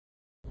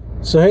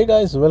So hey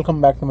guys, welcome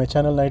back to my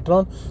channel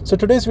Knightron. So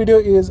today's video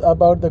is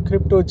about the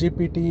crypto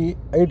GPT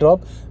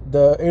airdrop,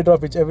 the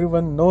airdrop which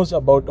everyone knows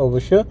about over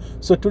here.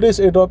 So today's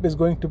airdrop is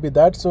going to be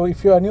that. So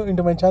if you are new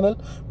into my channel,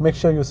 make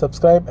sure you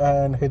subscribe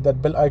and hit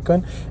that bell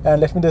icon, and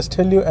let me just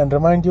tell you and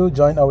remind you,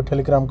 join our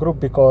Telegram group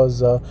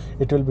because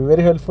it will be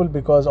very helpful,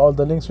 because all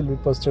the links will be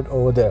posted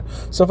over there.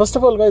 So first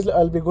of all guys,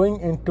 I'll be going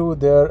into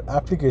their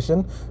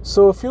application.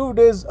 So a few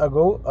days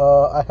ago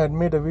I had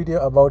made a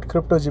video about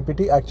crypto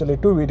GPT, actually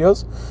 2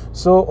 videos.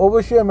 So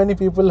over here many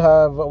people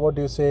have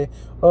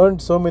earned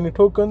so many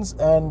tokens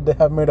and they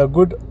have made a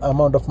good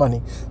amount of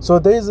money. So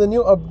there is a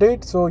new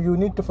update, so you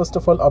need to first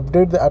of all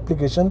update the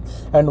application,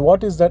 and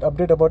what is that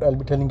update about, I'll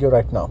be telling you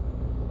right now.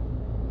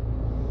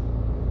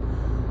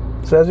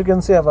 So as you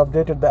can see, I've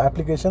updated the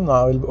application. Now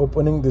I will be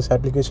opening this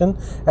application,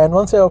 and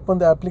once I open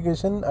the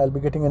application, I'll be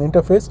getting an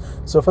interface.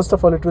 So first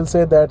of all, it will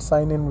say that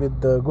sign in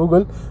with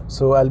Google.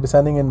 So I'll be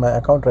signing in my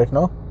account right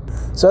now.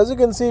 So as you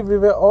can see, we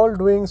were all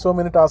doing so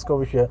many tasks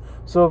over here.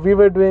 So we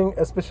were doing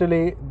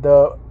especially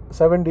the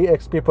 7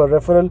 DXP per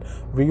referral.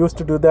 We used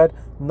to do that.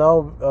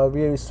 Now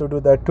we used to do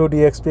that 2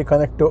 DXP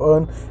connect to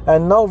earn,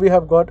 and now we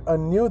have got a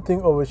new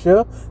thing over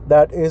here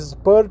that is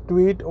per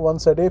tweet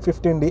once a day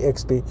 15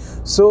 DXP.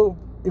 So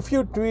if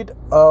you tweet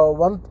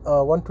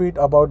one tweet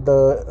about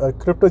the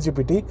crypto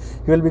GPT,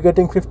 you will be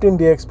getting 15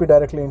 DXP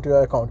directly into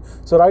your account.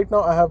 So right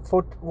now I have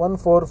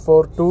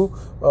 1442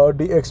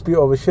 DXP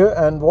over here,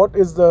 and what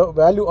is the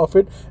value of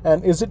it,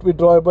 and is it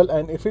withdrawable,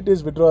 and if it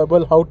is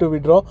withdrawable, how to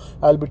withdraw,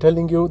 I'll be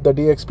telling you the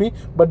DXP.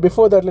 But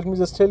before that, let me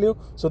just tell you,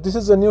 so this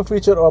is a new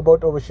feature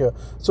about over here.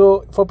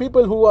 So for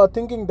people who are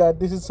thinking that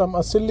this is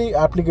some silly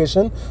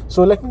application,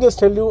 so let me just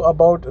tell you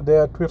about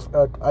their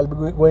I'll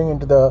be going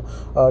into the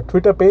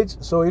Twitter page.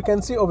 So you can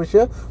see over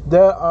here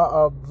there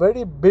are a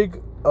very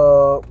big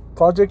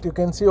project. You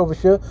can see over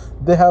here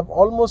they have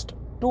almost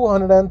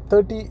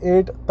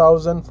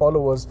 238,000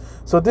 followers.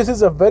 So this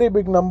is a very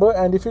big number,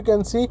 and if you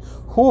can see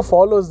who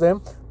follows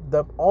them,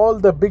 all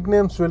the big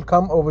names will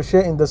come over here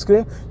in the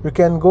screen. You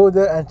can go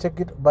there and check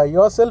it by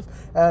yourself.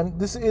 And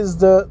this is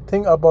the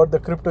thing about the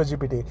crypto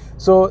GPT.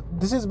 So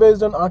this is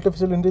based on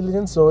artificial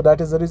intelligence, so that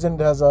is the reason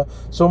it has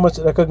so much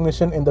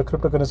recognition in the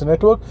cryptocurrency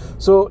network.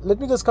 So let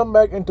me just come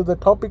back into the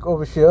topic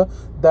over here,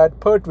 that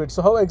per tweet.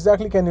 So how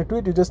exactly can you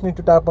tweet? You just need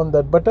to tap on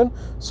that button.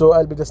 So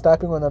I'll be just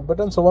tapping on that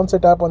button. So once I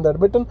tap on that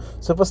button,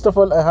 so first of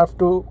all I have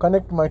to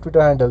connect my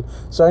Twitter handle.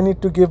 So I need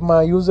to give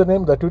my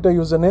username, the Twitter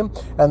username,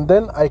 and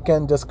then I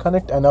can just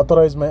connect and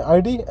authorize my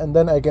ID, and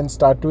then I can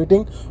start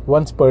tweeting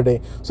once per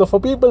day. So for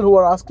people who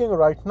are asking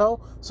right now,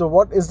 so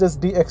what is this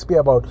DXP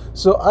about?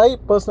 So I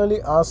personally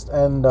asked,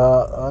 and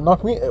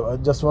not me,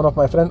 just one of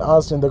my friend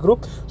asked in the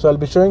group. So I'll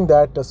be showing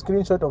that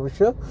screenshot over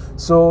here.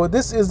 So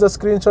this is the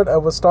screenshot I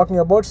was talking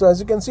about. So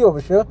as you can see over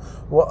here,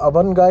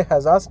 one guy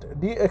has asked,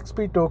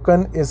 DXP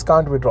token is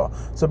can't withdraw.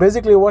 So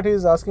basically what he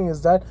is asking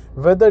is that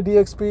whether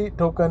DXP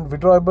token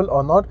withdrawable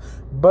or not.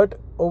 But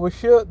over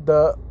here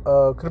the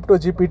crypto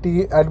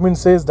GPT admin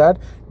says that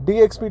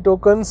DXP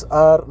tokens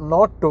are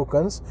not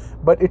tokens,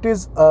 but it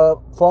is a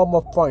form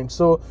of points.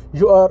 So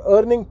you are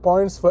earning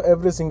points for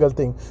every single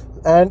thing,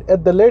 and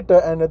at the later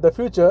and at the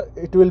future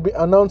it will be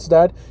announced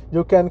that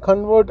you can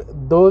convert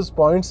those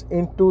points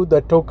into the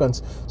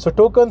tokens. So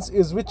tokens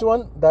is which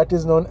one? That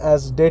is known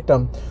as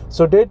datum.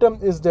 So datum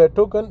is their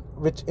token,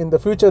 which in the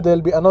future they'll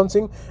be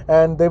announcing,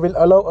 and they will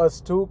allow us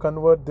to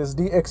convert this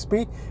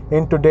DXP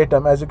into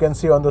datum. As you can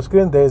see on the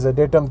screen, there is a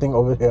datum thing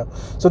over here.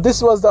 So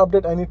this was the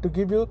update I need to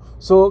give you.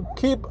 So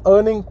keep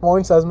earning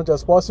points as much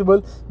as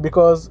possible,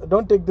 because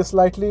don't take this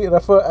lightly,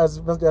 refer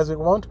as much as you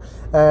want.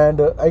 And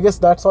I guess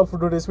that's all for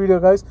today's video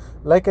guys.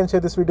 Like and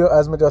share this video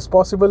as much as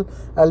possible.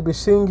 I'll be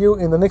seeing you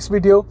in the next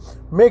video.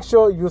 Make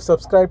sure you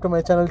subscribe to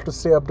my channel to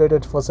stay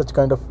updated for such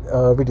kind of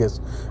videos.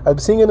 I'll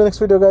be seeing you in the next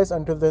video guys.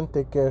 Until then,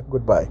 take care.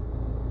 Goodbye.